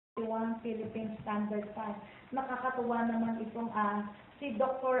1 Philippine Standard Time. Nakakatuwa naman itong si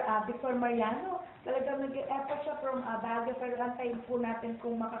Dr. Victor Mariano. Talagang nag-effort siya from Baguio, pero antayin po natin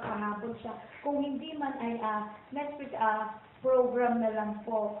kung makakahabol siya. Kung hindi man ay next week program na lang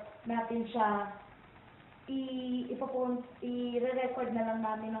po natin siya i-record na lang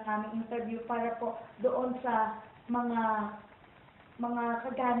namin ang aming interview para po doon sa mga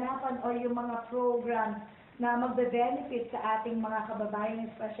kaganapan o yung mga program na magbe-benefit sa ating mga kababayan,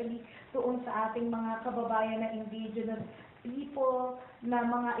 especially doon sa ating mga kababayan na indigenous people, na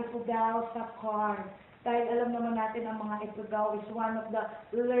mga Ifugao sa CAR. Dahil alam naman natin ang mga Ifugao is one of the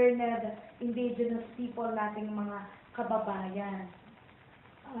learned indigenous people nating mga kababayan.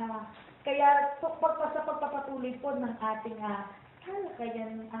 Kaya sa pagpapatuloy po ng ating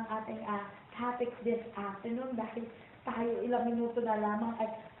talakayan ang ating topic this afternoon, dahil tayo ilang minuto na lamang ay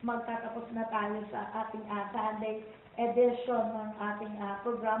magtatapos na tayo sa ating Sunday edition ng ating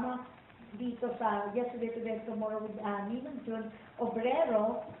programa dito sa Yesterday, Today, Tomorrow with Ninong June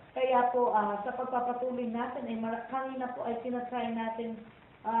Obrero. Kaya po sa pagpapatuloy natin ay kanina po ay tinatry natin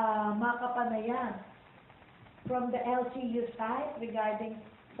makapanayan from the LGU side regarding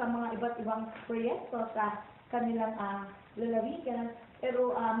sa mga iba't ibang proyekto sa kanilang lalawigan.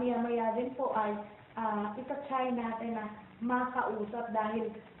 Pero maya-maya din po ay itatry natin na makausap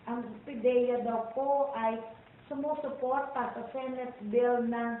dahil ang PIDEA daw po ay sumusuporta sa Senate Bill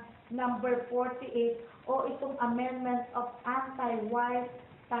ng number 48 o itong Amendment of Anti-Wife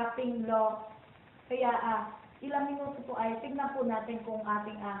Tapping Law. Kaya ilang minuto po ay tignan po natin kung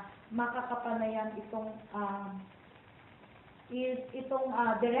ating makakapanayan itong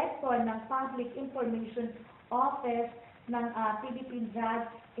Director ng Public Information Office ng Philippine Drug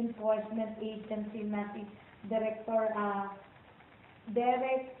Enforcement Agency na si Director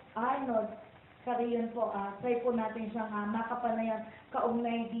Derek Arnold. Kariyon po, try po natin siyang makapanayan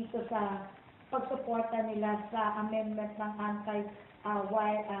kaugnay dito sa pagsuporta nila sa amendment ng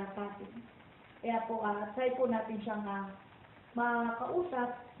anti-wife tapping. Kaya po, try po natin siyang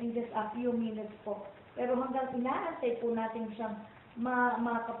makausap in just a few minutes po. Pero hanggang inaantay po natin siyang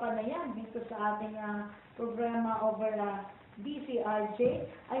makapanayan dito sa ating programa over DZRJ,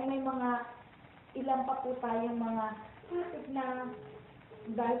 ay may mga ilan pa po tayong mga topic na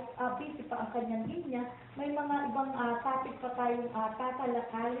dahil busy pa ang kanyang linya, may mga ibang topic pa tayong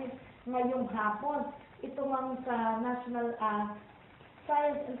tatalakayin ngayong hapon. Ito ang sa National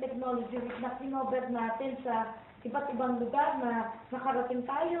Science and Technology Week na kinover natin sa iba't ibang lugar na nakarating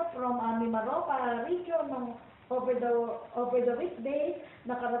tayo from Mimaropa region ng over the weekday.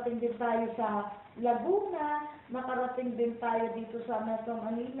 Nakarating din tayo sa Laguna, nakarating din tayo dito sa Metro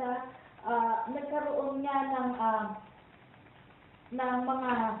Manila. Nagkaroon nga ng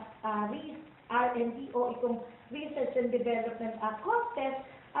mga R&D o itong Research and Development contest,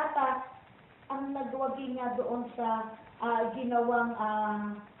 at ang nagwagi nga doon sa ginawang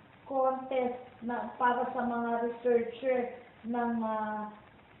contest na para sa mga researcher ng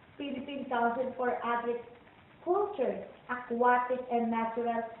Philippine Council for Agriculture, Aquatic and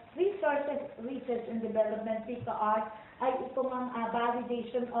Natural Resources Research and Development, PCAR, ay itong ang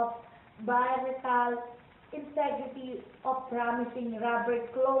validation of varietal integrity of promising rubber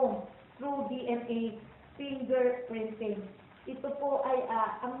clone through DNA fingerprinting. Ito po ay,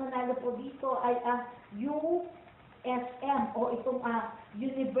 ang nanalo po dito ay ang USM o itong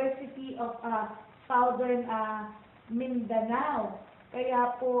University of Southern Mindanao.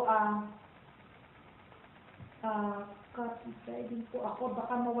 Kaya po, copy din po ako,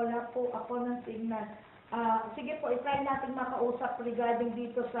 baka mawala po ako ng signal. Sige po, i-try natin makausap regarding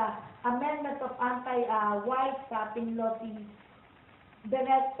dito sa Amendment of Anti-Wife Tapping Law si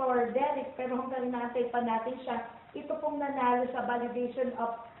Director Derek, pero hanggang inaantay pa natin siya. Ito pong nanalo sa validation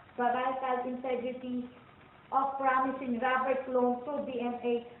of varietal integrity of promising rubber clone through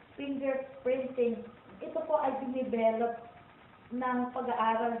DNA fingerprinting. Ito po ay dinidevelop ng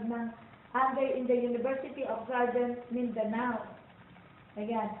pag-aaral ng in the University of Southern Mindanao.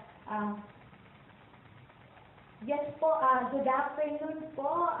 Ayan. Yes po, good afternoon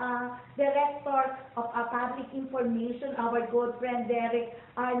po, Director of Public Information, our good friend Derek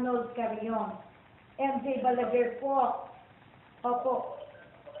Arnold Carrion. MJ Balaguer po. Opo.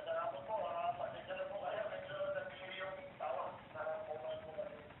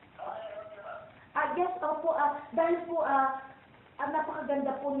 Yes, opo, dahil po,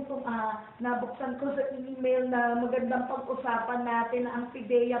 napakaganda po nitong nabuksan ko sa email na magandang pag-usapan natin na ang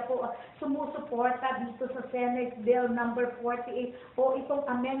PIDEA po sumusuporta dito sa Senate Bill number 48 o itong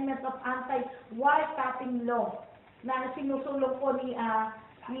Amendment of Anti-Wife Tapping Law na sinusulong po ni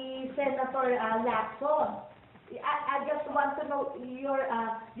Senator Lacson. I just want to know your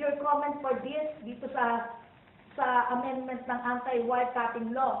comment for this dito sa amendment ng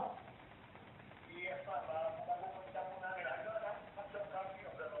anti-wiretapping law. Yes, ma'am. Mapupunta po namin. I don't have much of copy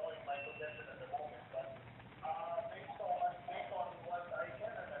of the law in my possession at the moment, but based on what I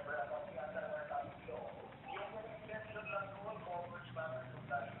can remember about the anti-wiretapping law, yung exemption lang doon covers matters of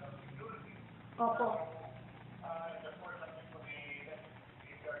national security. Opo. And of course, something to the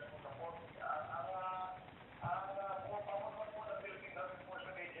safeguards po sa POP. Ang pamunuan po ng Philippine Law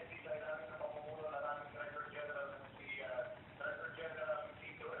Enforcement Agency sa ilalim ng pamumuno ng aming Director General si Director General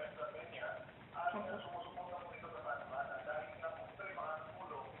Tito Escamilla ay sumusuporta po ito sa panumana dahil nga po ito ay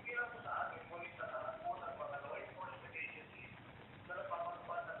makakatulong hindi lang po sa ating kulit sa lahat po ng mga law enforcement agencies na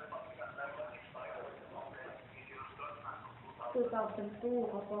nagpapatupad ng Republic Act dahil ang expired of Congress in the Resolution Act of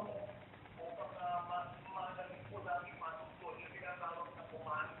 2002, opo. upang magaling po namin matutulog yung tinatawag na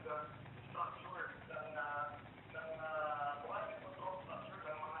command structure ng command and control structure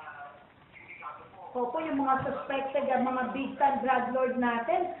ng mga sindikato po. Opo, yung mga suspected, yung mga big time drug lord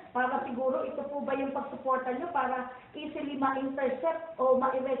natin, para siguro ito po ba yung pagsuporta nyo para easily ma-intercept o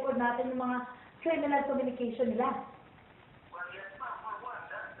ma-record natin yung mga criminal communication nila? Well, yes, ma'am. For one,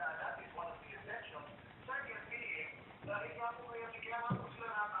 that is one of the intentions. Second being, dahil nga po kaya nga po sila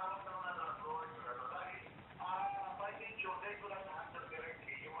nakatawag ng mga drug lords or ano, dahil by nature, they could have answered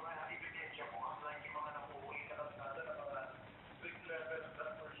directly yung mga ebidensya po, unlike yung mga napuhuli ka ng mga street level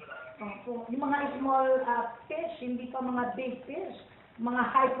drug personality. Opo, yung mga small fish, hindi pa mga big fish, mga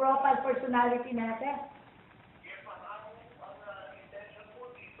high profile personality natin. Yes, ma'am. Ang intention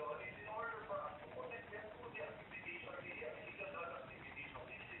po dito is in order for us to protect them po the activities or the illegal drug activities of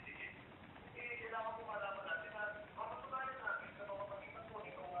these entities. Kailangan po malaman natin na mapatunayan natin sa mga pagitan po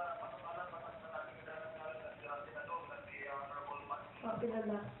nitong patunalan patas na natin kailangan na sila tinanong na si Honorable Matthew. Sabi na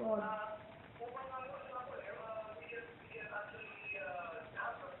Lacson. Upang nga po sila po we can actually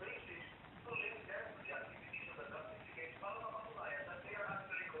have a basis to link them to the activities of the drug syndicates para mapatunayan that they are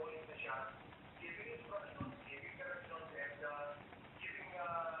actually calling the shots, giving instructions, giving directions, and giving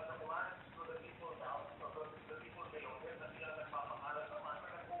the commands to the people down, to the people below them na sila nagpapakalat naman na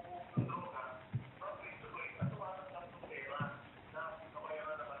nagbubuhok ng droga from place to place at tuwanan ng pera na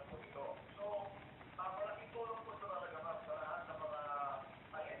kabayaran naman po ito. So, malaking tulong po ito talaga ma'am sa lahat ng mga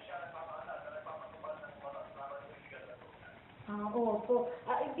ahensya na nagpapakalat na nagpapatupad ng batas para sa illegal na droga. Opo.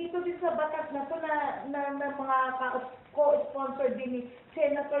 Dito din sa batas na to na mga co-sponsor din ni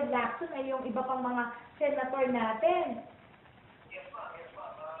Senator Lacson ay yung iba pang mga senator natin. Yes, ma'am. Yes,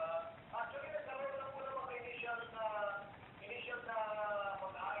 ma'am. Actually, nagkaroon lang po ng mga initial na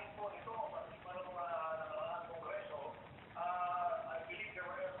mag-aayos po nito para mga nakaraang kongreso. I believe there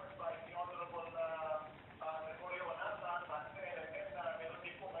were efforts by the Honorable Gregorio Anasa, and meron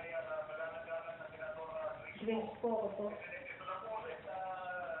din po kay nagagalan na Senator Grace po, opo. ito na po ulit,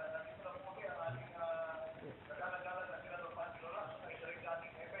 nandito na po ulit ang ating nagagalan na Senator Pancho Lacson na isa rin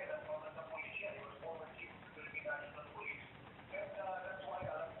dating hepe ng mga ng pulisya. He was former chief of the Philippine National Police. And that's why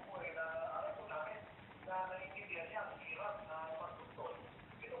alam po namin na naiintindihan niya ang hirap na pagtutol.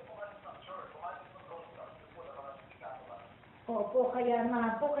 Itong command structure, command and control structure po ng mga sindikato ba? Opo, kaya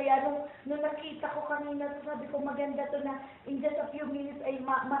nung nakita ko kanina, sabi ko maganda to na in just a few minutes ay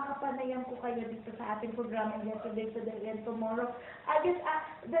makapanayan ko kayo dito sa ating programa yesterday, today, and tomorrow.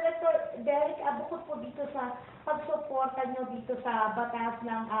 Director Derek, bukod po dito sa pagsuporta nyo dito sa batas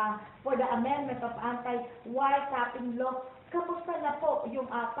ng for the amendment of anti-wiretapping law, kamusta na po yung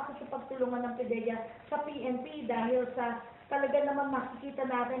pakikipagtulungan ng PDEA sa PNP dahil sa talaga naman makikita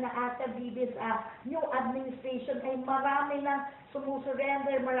natin na after this new administration ay marami nang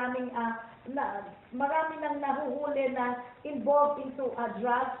sumusurrender, marami nang nahuhuli na involved into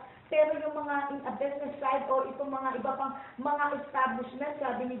drugs. Pero yung mga in a business side o itong mga iba pang mga establishment,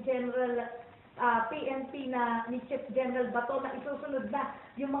 sabi ni General PNP ni Chief General Bato na isusunod na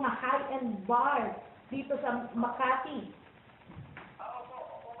yung mga high-end bar dito sa Makati.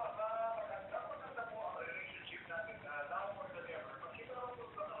 Opo, maganda po ang relationship natin now more than ever. Makita naman po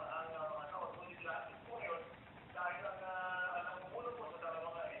ito ang mga kauntunin lahat po yun dahil ang namumuno po sa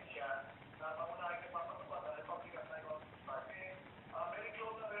dalawang ahensya na pangunahin na papatupad ang Republic Act 1965. Very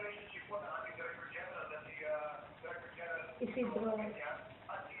close na relationship po ng ating Director General na si Director General Isidro.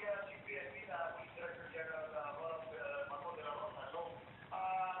 at si PNP na Police Director General Marco de la Rosa. So,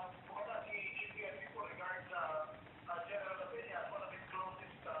 kumbaga si PNP po regards General Abella as one of his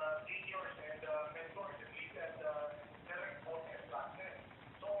closest seniors and mentors and lead and direct bosses back then.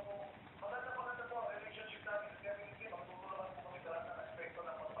 So, maganda po ang relationship natin. Definitely, magtutulungan po kami sa lahat ng aspekto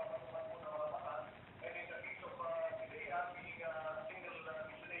ng pagpapatupad po ng mga batas. And in the case of PDEA, being a single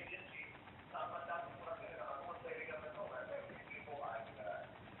mission agency, dapat po natin nakatuwa sa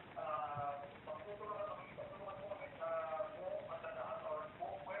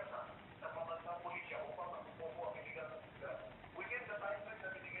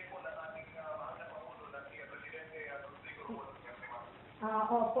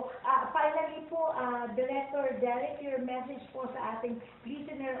Opo. Finally po, Director Derek, your message po sa ating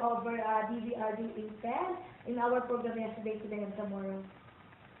listener over DZRJ in our program yesterday, today, and tomorrow.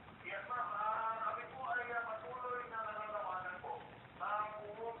 Yes, ma'am. Kami po ay patuloy na nananawagan po sa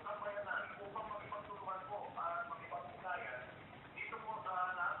buong sambayanan upang makipagtulungan po at makipag-ugnayan dito po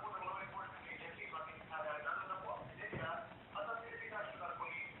sa lahat po ng law enforcement agencies, lalo na po ang PDEA at ang Philippine National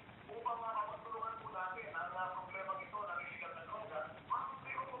Police upang mapagtulungan po natin ang problema ito ng illegal na droga. Ma'am,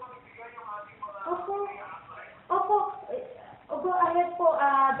 meron po mamibigay yung ating mga Opo. hotline? Opo. Opo, ahead po,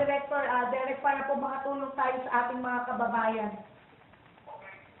 Director Derek, para po makatulong tayo sa ating mga kababayan.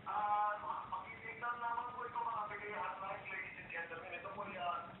 Okay. Makikinig lamang po ito mga PDEA hotlines, ladies and gentlemen. Ito po may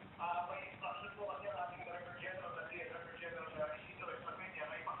instruction po kasi ang ating Director General at DZRJ General Isidro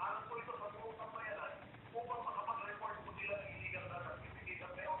Estapenia na ipakalat po ito sa buong sambayanan upang makapag-report po sila ng illegal drug activities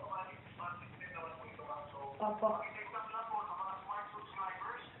at may automatic response system naman po ito, ma'am. So, Opo. makikinig lang po sa mga smart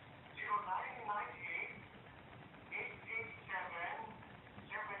subscribers, 0998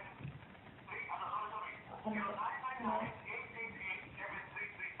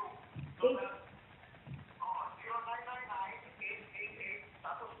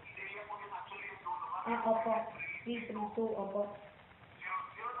 Opo. 332, opo.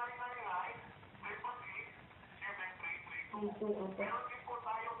 32, opo. Meron din po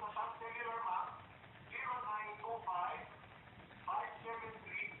tayo sa South Cellular Map,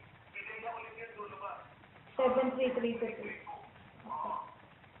 0925-573, PDEA ulit yung dulo ba? 73322.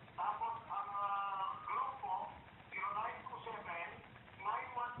 Tapos ang group po,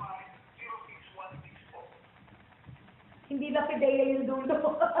 0927-915-0616 po. Hindi na PDEA yung dulo. Hindi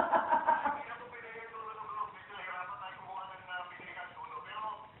na po PDEA yung dulo ng group. Medyo nahirapan tayo kumuha ng PDEA ang dulo.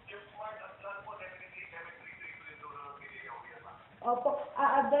 Pero yung smart at plan po, definitely 733 yung dulo ng PDEA. Opo.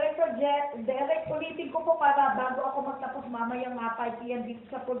 Director Derek, ulitin ko po para bago ako magtapos mamayang 5 p.m. dito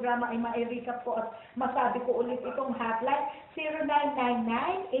sa programa ay ma-recap po at masabi ko ulit itong hotline.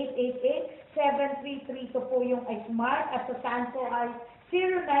 0999-888-7332 po yung smart at sa saan po ay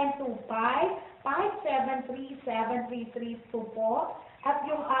 0925-573-7332 po. At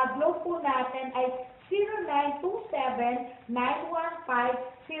yung globe po natin ay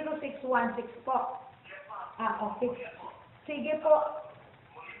 0927-915-0616 po. Okay. Sige po.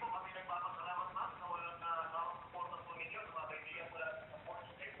 Muli po kami nagpapasalamat, ma'am, na walang support po ninyo sa mga kaibigan mula sa support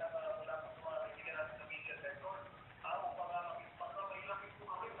state at mula po sa mga kaibigan natin sa media sector upang mailapit po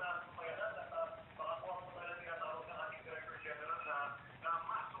kami sa bayanan at makakuha po tayo tinatawag ng ating Director General na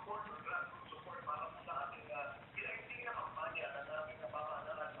mass support or grassroots support para po sa ating pinaigting na kampanya ng aming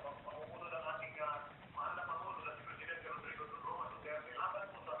napapanalan sa pamumuno ng ating mahal na Pangulo na si Presidente Rodrigo Duterte laban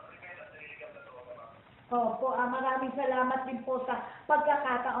po sa krimen at illegal na droga, ma'am. Opo, maraming salamat din po sa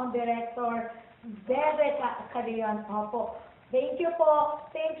pagkakataon, Director Derek Carion. Opo. Thank you po.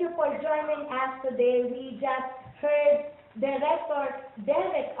 Thank you for joining us today. We just heard Director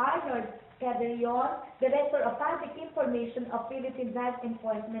Derek Arnold Carion, Director of Public Information of Philippine Drug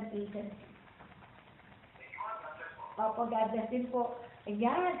Enforcement Agency. Opo, God bless din po.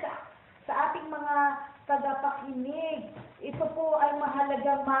 Ayan, sa ating mga tagapakinig, ito po ay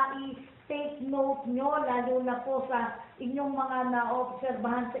mahalagang take note nyo, lalo na po sa inyong mga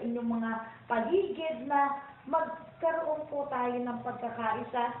naobserbahan sa inyong mga paligid na magkaroon po tayo ng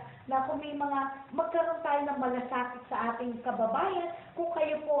pagkakaisa, na kung may magkaroon tayo ng malasakit sa ating kababayan, kung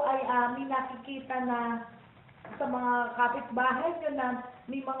kayo po ay may nakikita na sa mga kapitbahay nyo na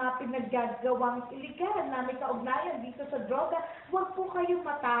may mga pinaggagawang iligal na may kaugnayan dito sa droga, huwag po kayo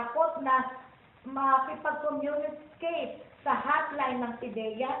matakot na makipag-communicate sa hotline ng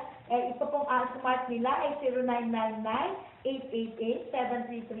PDEA. Ito pong smart nila ay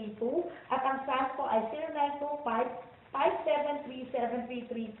 0999-888-7332 at ang SAS po ay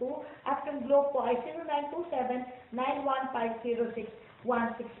 0925-573-7332 at yung globe po ay 0927-915-0616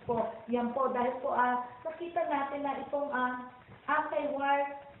 po. Yan po, dahil po nakita natin na itong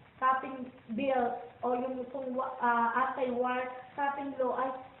anti-war capping bill o yung anti-war capping law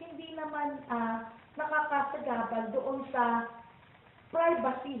ay hindi naman nakakasagabal doon sa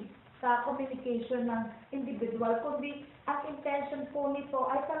privacy sa communication ng individual, kundi ang intention po nito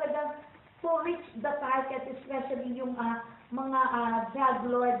ay talagang to reach the target, especially yung mga drug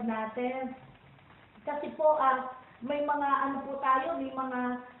lord natin. Kasi po may mga po tayo, may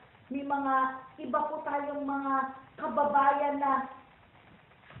mga iba po tayong mga kababayan na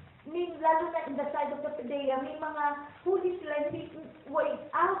lalo na in the side of the PDEA, may mga huli sila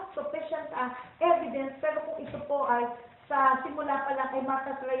without sufficient evidence, pero kung ito po ay sa simula pa lang ay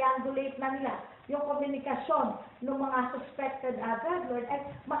matatriangulate na nila yung komunikasyon ng mga suspected drug lord, ay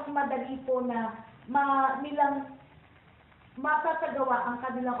mas madali po na nilang masasagawa ang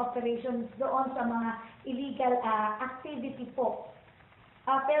kanilang operations doon sa mga illegal activity po.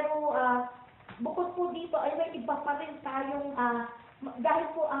 Pero bukod po dito ay may iba pa rin tayong dahil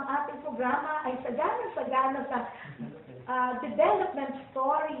po ang ating programa ay sagana sa development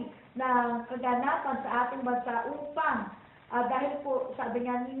story ng kaganapan sa ating bansa upang dahil po sabi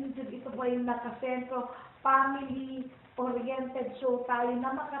nga ninyo ito po yung nakasentro family oriented show tayo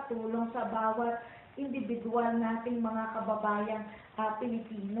na makatulong sa bawat individual nating mga kababayang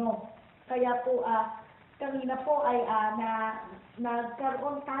Pilipino. Kaya po kanina po ay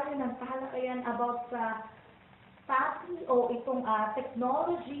nagkaroon tayo ng talakayan about sa PAPI o itong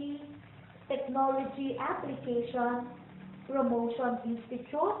Technology Application Promotion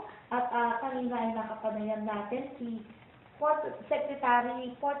Institute at kanina ay nakapanayan natin si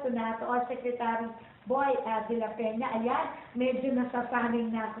Secretary Fortunato or Secretary Boy de la Peña. Ayan, medyo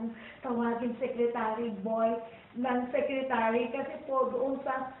nasasaling na akong tawagin Secretary Boy ng Secretary kasi po doon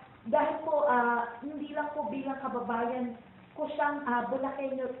sa dahil po hindi lang po bilang kababayan ko siyang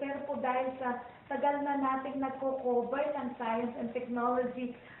Bulakenyo, pero po dahil sa tagal na nating nagko-cover ng science and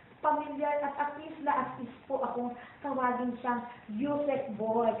technology, familiar at least po akong tawagin siyang USEC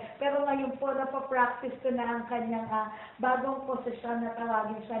boy. Pero ngayon po, napapractice ko na ang kanyang bagong posisyon na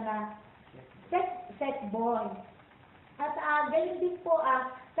tawagin siya na SEC boy. At ganyan din po,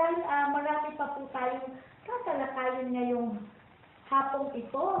 dahil marami pa po tayong tatalakayin ngayong hapong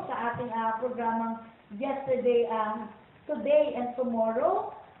ito sa ating programang yesterday, today and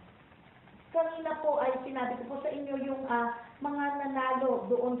tomorrow. Kanina po ay sinabi ko po sa inyo yung mga nanalo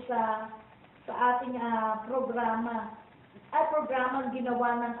doon sa ating programang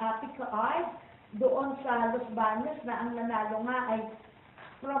ginawa ng PICAARD doon sa Los Baños na ang nanalo nga ay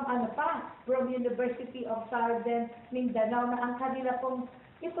from University of Southern Mindanao na ang kanila pong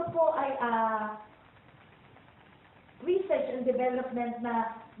ito po ay research and development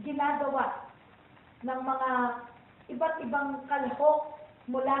na ginagawa ng mga iba't ibang kalahok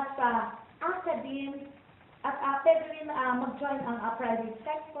mula sa academe at pwede rin mag-join ang private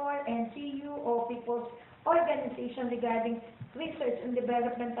sector, NGO o people's organization regarding research and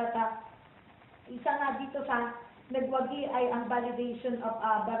development at isa nga dito sa nagwagi ay ang validation of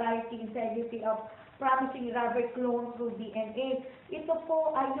variety integrity of promising rubber clone through DNA. Ito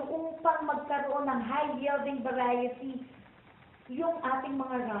po ay yung upang magkaroon ng high-yielding variety yung ating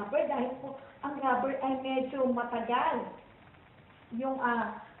mga rubber dahil po ang rubber ay medyo matagal.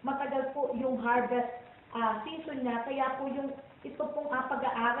 Matagal po yung harvest season niya. Kaya po ito pong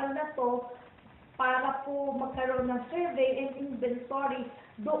pag-aaral na to para po magkaroon ng survey and inventory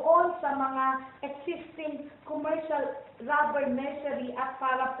doon sa mga existing commercial rubber nursery at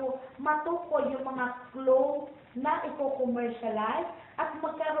para po matukoy yung mga clone na i-commercialize at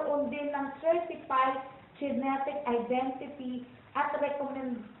magkaroon din ng certified genetic identity at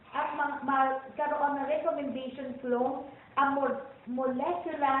magkaroon ng recommendation clone,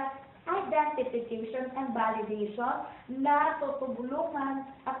 molecular identification and validation na tutulungan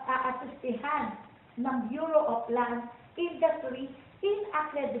at aasistihan ng Bureau of Land Industry in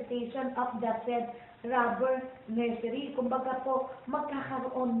accreditation of the said rubber nursery. Kumbaga po,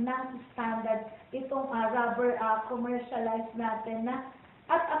 magkakaroon ng standard itong rubber commercialized natin na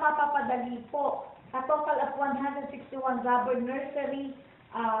at mapapadali po. A total of 161 rubber nursery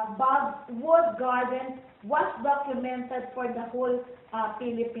wood garden was documented for the whole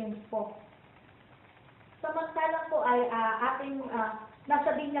Philippines po. Samantalang po ay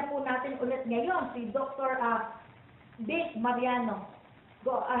nasabihin na po natin ulit ngayon si Dr. Dick Mariano.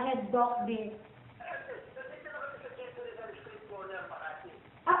 Go ahead, Doc Dick.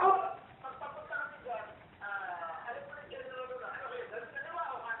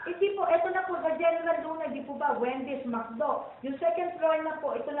 Hindi po, ito na po, sa General Luna, di po ba, Wendy's, McDo. Yung second floor na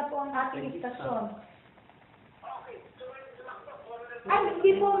po, ito na po ang ating istasyon. Ay,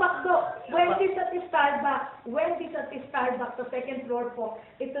 hindi po McDo. Wendy's at Starbucks. Wendy's at Starbucks sa second floor po.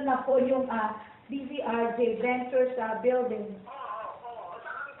 Ito na po yung DZRJ Ventures building.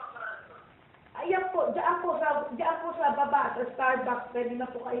 Ayan po, diyan po sa baba, sa Starbucks. Pwede na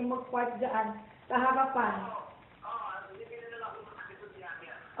po kayong mag-park diyan, sa harapan.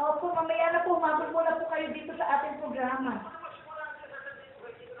 Opo, mamaya na po, mabot muna po kayo dito sa ating programa.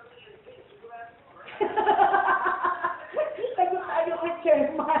 Tagot tayo kay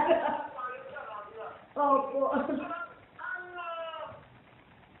Chairman. Opo.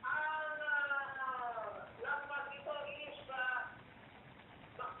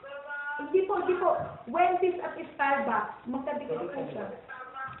 Hindi po. Wendy's at Starbucks. Magkadikit po siya.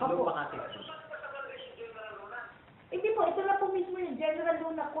 Opo. Hindi po, ito na po mismo yung General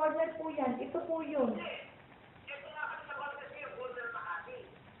Luna. Corner po yan. Ito po yun.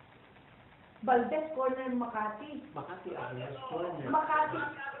 Valdez Corner, Makati. Makati, Agnes Corner. Makati.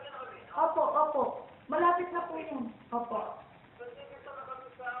 Opo. Malapit na po yun. Opo.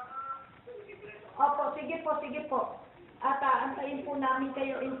 Opo, sige po. At antayin po namin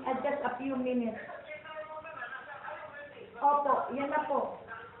kayo in just a few minutes. Opo, yan na po.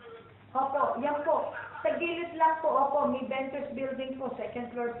 Opo, yan po. Sa gilid lang po, opo, may Ventures Building po, second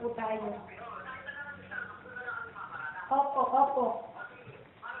floor po tayo. Opo.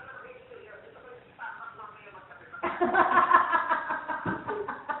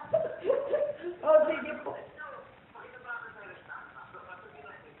 Oh, sige po.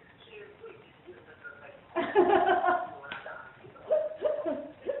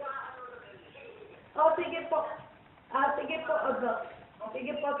 Oh, sige po. Sige po, Odo.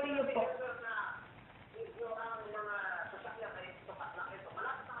 Sige po, tiyo po.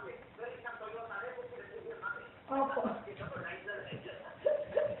 Opo.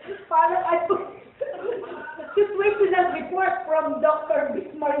 Parang situational report from Dr.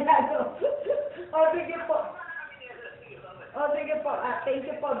 Bismariano. Sige po. Sige po. Thank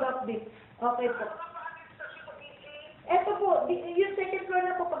you po, Doc Dick. Okay po. Eto po, yung second floor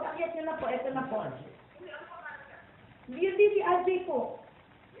na po, pag-akyat nyo na po, eto na po. Yung DZRJ po.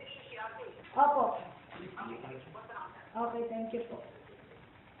 Opo. Okay, thank you po.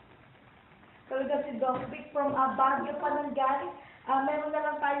 Talaga si Doc Vic from Baguio pa nang galing. Meron na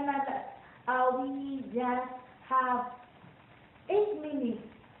lang tayo na we just have 8 minutes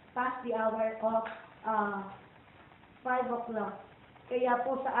past the hour of 5 o'clock. Kaya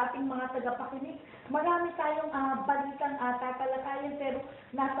po sa ating mga tagapakinig, marami tayong balitang tatalakayin, pero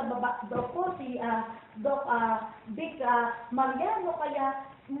nasa baba daw po si Doc Vic Mariano, kaya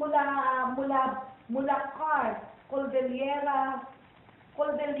mula Car, Cordillera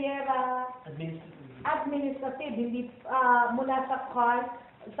Administrative, hindi mula sa Car,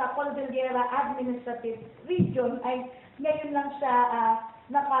 sa Cordillera Administrative Region, ay ngayon lang siya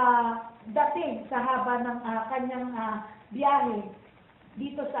nakadating sa haba ng kanyang biyahe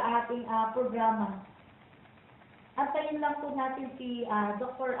dito sa ating programa. Antayin lang po natin si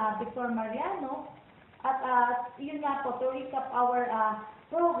Dr. Victor Mariano at yun nga po, to recap our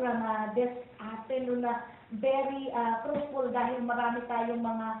program this afternoon na very fruitful dahil marami tayong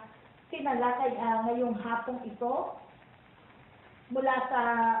mga tinalakay ngayong hapong ito mula sa,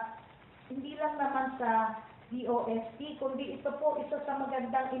 hindi lang naman sa DOST, kundi ito po isa sa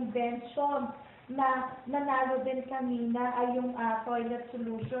magandang invention na nanalo din kanina ay yung toilet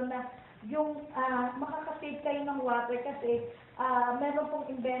solution na yung makakasave kayo ng water kasi meron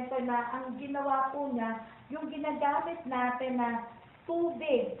pong inventor na ang ginawa po niya, yung ginagamit natin na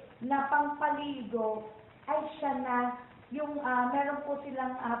tubig na pangpaligo ay siya na yung meron po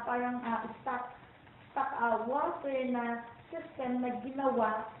silang parang stock water na system na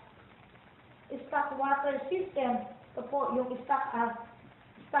ginawa, stock water system. Ito po yung stock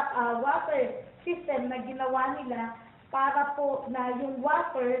water system na ginawa nila para po na yung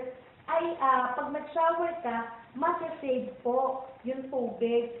water ay pag nag-shower ka, masasave po yung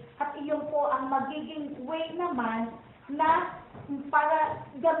tubig at iyon po ang magiging way naman na para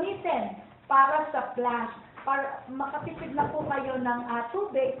gamitin para sa flash. Para makatipid na po kayo ng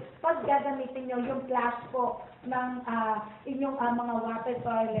tubig pag gagamitin nyo yung flash po ng inyong mga water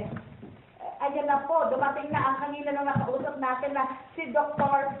toilet. Ayan na po, dumating na ang kanina nung nakausap natin na si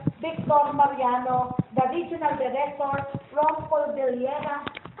Dr. Victor Mariano, the Regional Director from Cordillera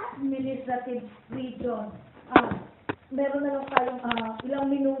Administrative Region. Meron na lang tayong ilang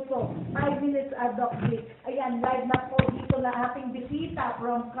minuto, 5 minutes, Doc Vic. Ayan, live na po dito na ating bisita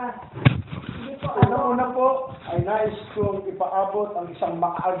from CAS. Una po ay nais kong ipaabot ang isang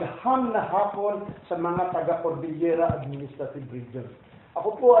maagham na hapon sa mga taga-Cordillera Administrative Region.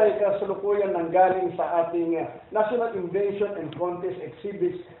 Ako po ay kasalukuyan nanggaling sa ating National Invention and Contest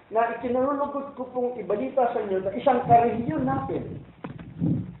Exhibits na ikinalulugod ko pong ibalita sa inyo na isang karehiyon natin.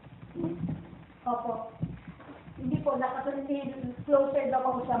 Opo. Hindi po, closer daw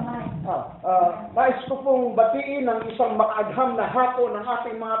ako sa mic. Nais ko pong batiin ang isang makaagham na hapon ng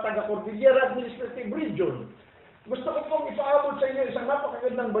ating mga taga-Cordillera Administrative Region. Gusto ko pong ipaabot sa inyo isang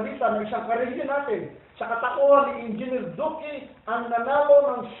napakagandang balita ng isang karehiyon natin. Sa katakuhan ni Engineer Duque, ang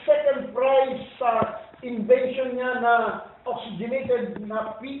nanalo ng second prize sa invention niya na oxygenated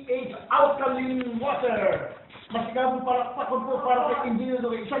na pH alkaline water. Masigabong palakpakan po para kay Engineer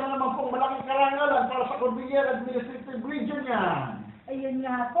Duque. Isa na naman pong malaking karangalan para sa Cordillera Administrative Region yan. Ayun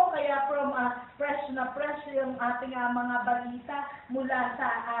nga po, kaya from fresh na fresh yung ating mga balita mula sa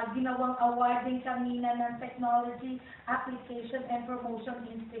ginawang awarding kanina ng Technology Application and Promotion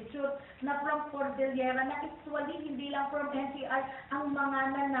Institute na from Cordillera na actually hindi lang from NCR ang mga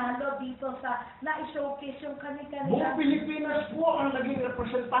nanalo dito sa na-showcase yung Buong kanilang Pilipinas po ang naging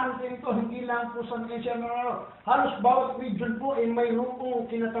representante nito, hindi lang po sa Malaysia nanalo. Halos bawat region po ay mayroon po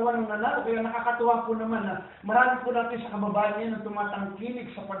kinatawan ng nanalo. Kaya nakakatuwa po naman na marami po natin sa kababayan ngayon na tumatangkilik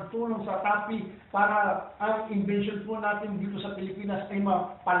sa pagtulong sa TAPI para ang invention po natin dito sa Pilipinas ay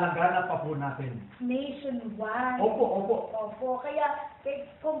mapalagana pa po natin. nationwide. Opo. Kaya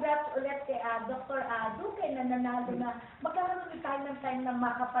congrats ulit kay Dr. Duque na nanalo na magkaroon tayo ng time na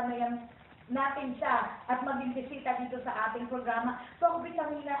makapanayam natin siya at maging bisita dito sa ating programa. So,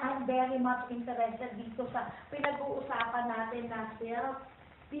 Vitamina, I'm very much interested dito sa pinag-uusapan natin na film.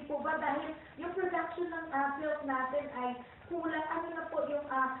 Di po ba? Dahil yung production ng film natin ay kulang. Ano na po yung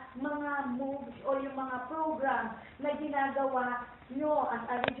mga moves o yung mga program na ginagawa nyo as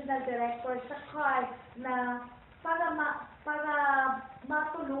a regional director sa CAR na para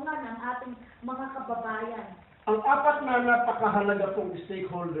matulungan ang ating mga kababayan. Ang apat na napakahalaga pong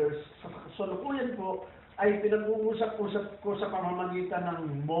stakeholders sa kasalukuyan po ay pinag-uusap-usap ko sa pamamagitan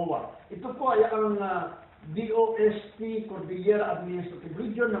ng MOA. Ito po ay ang DOST Cordillera Administrative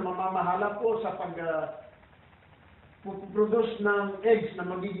Region na mamamahala po sa produce ng eggs na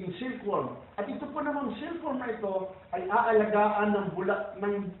magiging silkworm. At ito po namang silkworm na ito ay aalagaan ng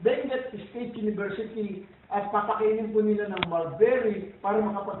Benguet State University at papakainin po nila ng mulberry para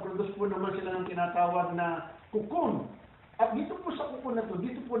makapag-produce po naman sila ng tinatawag na cocoon. At dito po sa cocoon na ito,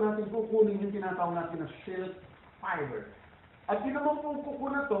 dito po natin kukunin yung tinatawag natin na silk fiber. At yun naman po ang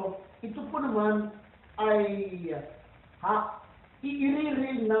cocoon na ito, ito po naman ay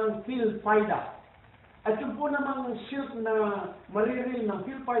iiril ng Philpida. At yung po namang silk na mariril ng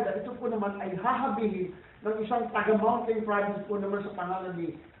Philpida, ito po naman ay hahabihin ng isang taga-mountain province po naman sa pangalan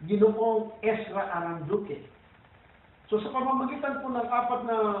ni Ginoong Ezra Aranduque. So sa pamamagitan po ng apat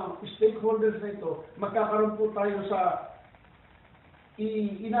na stakeholders na ito, magkakaroon po tayo sa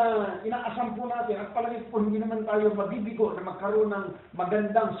inaasam po natin at palagi po hindi naman tayo mabibigo na magkaroon ng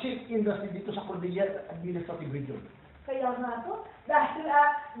magandang silk industry dito sa Cordillera Administrative Region. Kaya nga po, dahil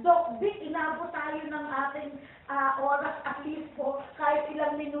Doc Vic, inabot tayo ng ating oras at least po, kahit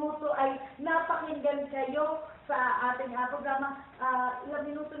ilang minuto ay napakinggan kayo sa ating programa. Ilang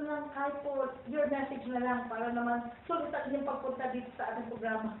minuto na lang, kahit po your message na lang para naman sulitan yung pagpunta dito sa ating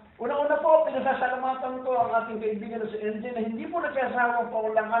programa. Una-una po, pinasasalamatan ko ang ating kaibigan na si NJ na hindi po nagsasawang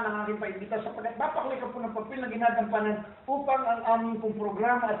paulangan ang aking paibita sapagkat napaklika po ng papel na ginagampanan upang ang aming pong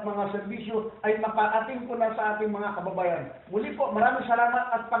programa at mga serbisyo ay mapaating po na sa ating mga kababayan. Muli po, maraming salamat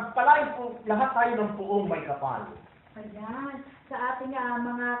at pagpalain po lahat tayo ng puong may kapal. Ayan, sa ating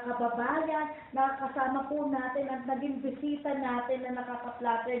mga kababayan na kasama po natin at naging bisita natin na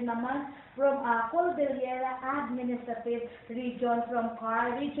nakaka-flatter naman from Cordillera Administrative Region from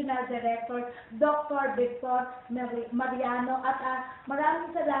CAR, Regional Director Dr. Victor Mariano at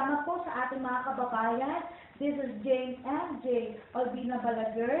maraming salamat po sa ating mga kababayan. This is DZMJ Albina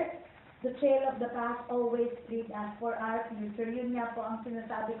Balaguer. The trail of the past always lead us for our future. Yun nga po ang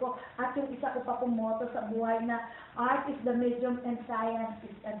sinasabi ko. At yung isa ko pa pong motto sa buhay na art is the medium and science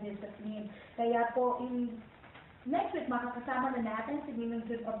is a discipline. Kaya po, next week makakasama na natin si Ninong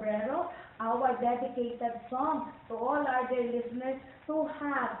Jude Obrero, our dedicated song to all our dear listeners who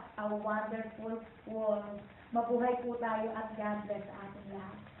have a wonderful world. Mabuhay po tayo at God bless sa ating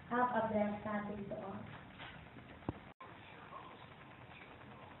lahat. Have a blessed Sunday to all.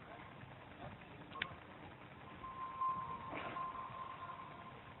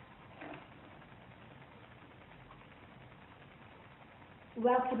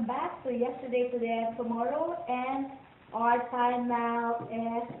 Welcome back to Yesterday, Today, and Tomorrow, and our time now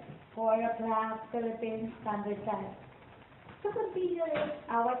is 4 o'clock Philippine Standard Time. To continue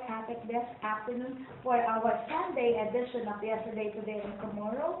our topic this afternoon for our Sunday edition of Yesterday, Today, and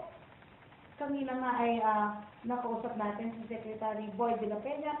Tomorrow, kanina nga ay nakausap natin si Secretary Boy de la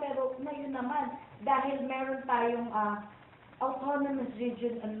Peña, pero ngayon naman, dahil meron tayong Autonomous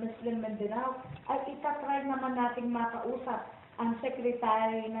Region and Muslim Mindanao, ay itatry naman nating makausap ang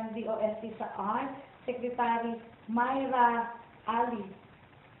Secretary ng DOST sa ARM, Secretary Myra Ali.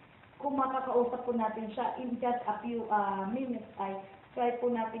 Kung makakausap po natin siya in just a few minutes ay try po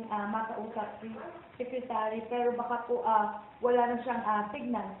natin makausap si Secretary, pero baka po wala na siyang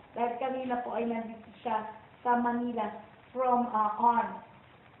signal. Dahil kanina po ay nandito siya sa Manila from ARM.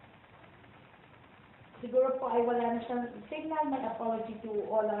 Siguro po ay wala na siyang signal. My apology to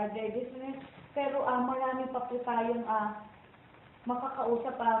all our dear listeners. Pero marami pa po tayong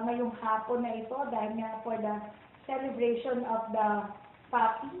makakausap ngayong hapon na ito dahil nga for the celebration of the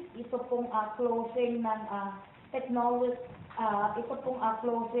PAPI, ito pong closing ng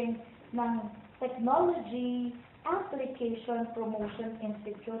closing ng technology Application Promotion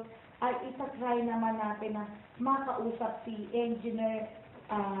Institute, ay isa-try naman natin na makausap si Engineer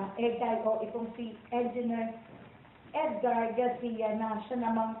Egay o itong si Engineer Edgar Garcia na siya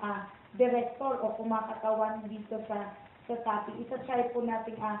namang director o kumakatawan dito sa TAPI. Isa-try po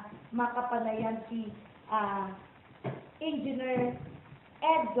natin makapanayan si Engineer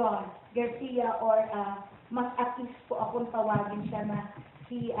Edgar Garcia or mas atis po akong tawagin siya na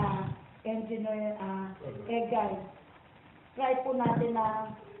si Engineer Egay. Try po natin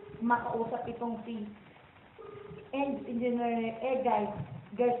na makausap itong si Engineer Egay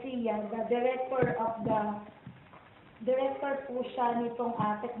Garcia, the director po siya nitong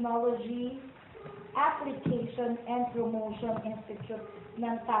Technology Application and Promotion Institute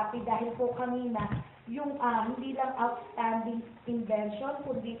ng TAPI dahil po kanina yung hindi lang outstanding invention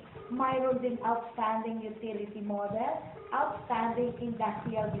kundi mayroon din outstanding utility model, outstanding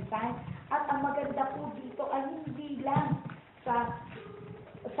industrial design, at ang maganda po dito ay hindi lang sa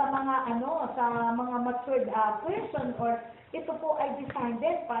mga matured person or ito po ay designed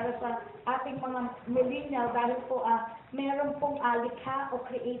din para sa ating mga millennial dahil po meron pong likha o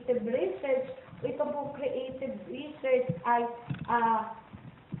creative research. Ito po creative research ay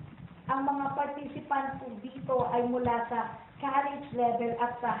ang mga participant po dito ay mula sa college level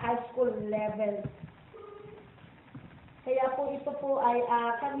at sa high school level. Kaya po ito po ay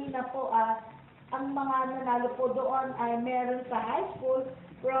kanina po ang mga nanalo po doon ay meron sa high school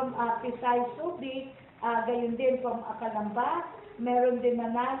from Pisay Subic, gayon din from Calamba, meron din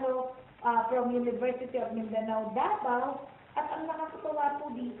nanalo from University of Mindanao, Davao, at ang nakakatuwa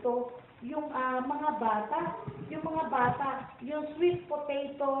po dito, yung mga bata, yung sweet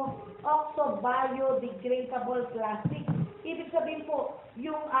potato, oxo-biodegradable plastic. Ibig sabihin po,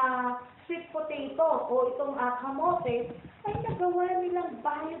 yung sweet potato o itong kamote ay nagawa nilang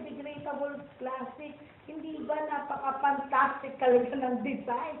biodegradable plastic. Hindi ba napaka-fantastic talaga ng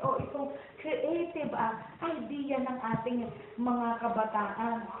design o itong creative idea ng ating mga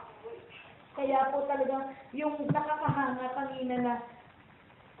kabataan. Kaya po talaga yung nakakahanga kanina na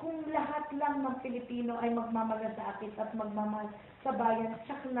kung lahat lang ng Pilipino ay magmamalasakit at magmamahal sa bayan,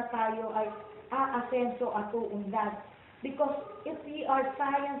 tsak na tayo ay aasenso at uunlad. Because if we are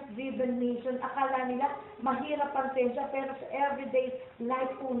science-driven nation, akala nila mahirap ang sensya, pero sa everyday life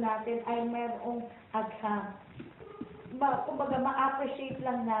po natin ay mayroong agham. Kumbaga, ma-appreciate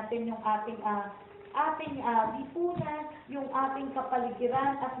lang natin yung ating lipunan, yung ating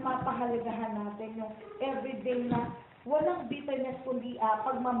kapaligiran, at mapahalagahan natin yung everyday na walang bitterness kundi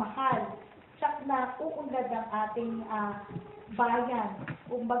pagmamahal. Tsak na uunlad ang ating bayan.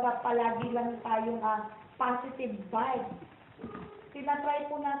 Kumbaga, palagi lang tayong positive vibe. Tinatry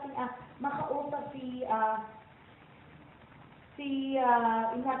po natin makausap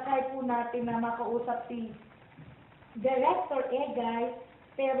inatry po natin na makausap si Director Egay,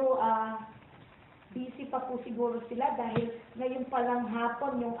 pero busy pa po siguro sila dahil ngayon palang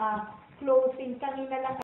hapon yung closing. Kanina lang